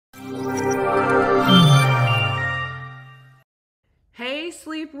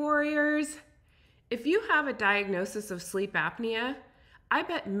sleep warriors! If you have a diagnosis of sleep apnea, I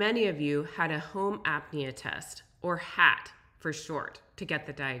bet many of you had a home apnea test, or HAT for short, to get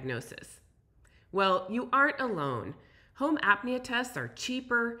the diagnosis. Well, you aren't alone. Home apnea tests are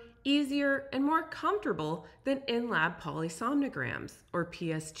cheaper, easier, and more comfortable than in-lab polysomnograms, or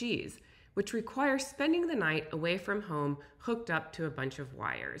PSGs, which require spending the night away from home hooked up to a bunch of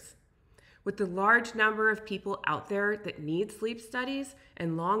wires. With the large number of people out there that need sleep studies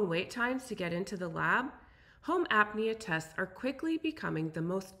and long wait times to get into the lab, home apnea tests are quickly becoming the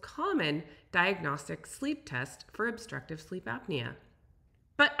most common diagnostic sleep test for obstructive sleep apnea.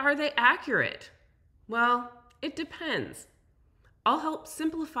 But are they accurate? Well, it depends. I'll help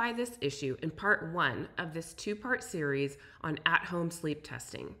simplify this issue in part 1 of this 2-part series on at-home sleep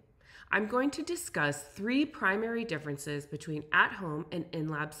testing. I'm going to discuss 3 primary differences between at-home and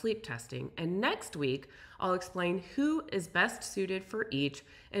in-lab sleep testing, and next week I'll explain who is best suited for each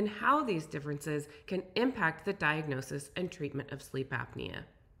and how these differences can impact the diagnosis and treatment of sleep apnea.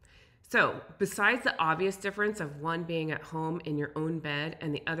 So, besides the obvious difference of one being at home in your own bed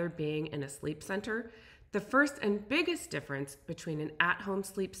and the other being in a sleep center, the first and biggest difference between an at-home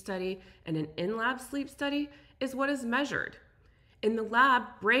sleep study and an in-lab sleep study is what is measured. In the lab,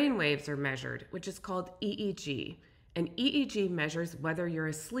 brain waves are measured, which is called EEG, and EEG measures whether you're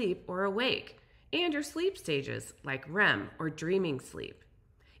asleep or awake, and your sleep stages, like REM or dreaming sleep.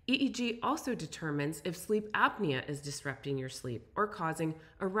 EEG also determines if sleep apnea is disrupting your sleep or causing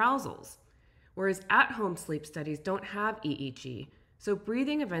arousals, whereas at-home sleep studies don't have EEG, so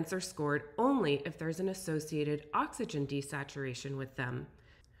breathing events are scored only if there's an associated oxygen desaturation with them.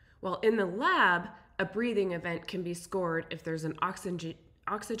 While in the lab, a breathing event can be scored if there's an oxygen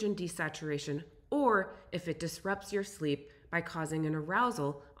desaturation or if it disrupts your sleep by causing an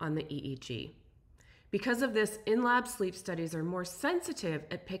arousal on the EEG. Because of this, in-lab sleep studies are more sensitive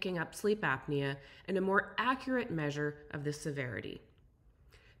at picking up sleep apnea and a more accurate measure of the severity.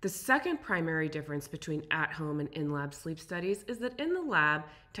 The second primary difference between at-home and in-lab sleep studies is that in the lab,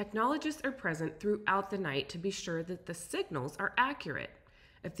 technologists are present throughout the night to be sure that the signals are accurate.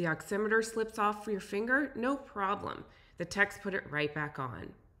 If the oximeter slips off your finger, no problem. The techs put it right back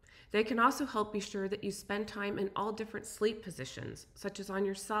on. They can also help be sure that you spend time in all different sleep positions, such as on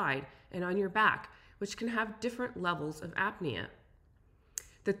your side and on your back, which can have different levels of apnea.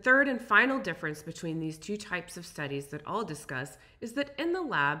 The third and final difference between these 2 types of studies that I'll discuss is that in the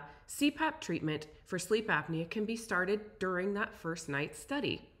lab, CPAP treatment for sleep apnea can be started during that first night's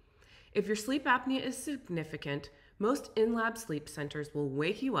study. If your sleep apnea is significant, most in-lab sleep centers will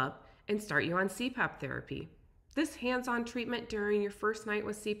wake you up and start you on CPAP therapy. This hands-on treatment during your first night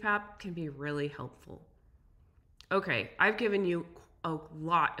with CPAP can be really helpful. Okay, I've given you a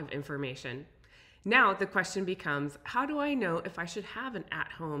lot of information. Now the question becomes, how do I know if I should have an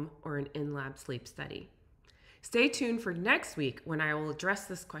at-home or an in-lab sleep study? Stay tuned for next week when I will address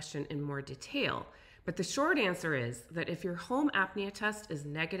this question in more detail. But the short answer is that if your home apnea test is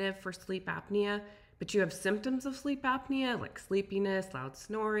negative for sleep apnea, but you have symptoms of sleep apnea like sleepiness, loud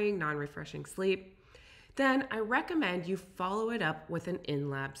snoring, non-refreshing sleep, then I recommend you follow it up with an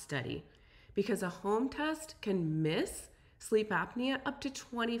in-lab study, because a home test can miss sleep apnea up to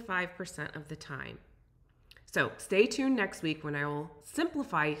 25% of the time. So stay tuned next week when I will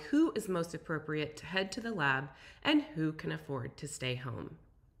simplify who is most appropriate to head to the lab and who can afford to stay home.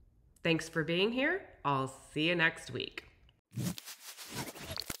 Thanks for being here. I'll see you next week.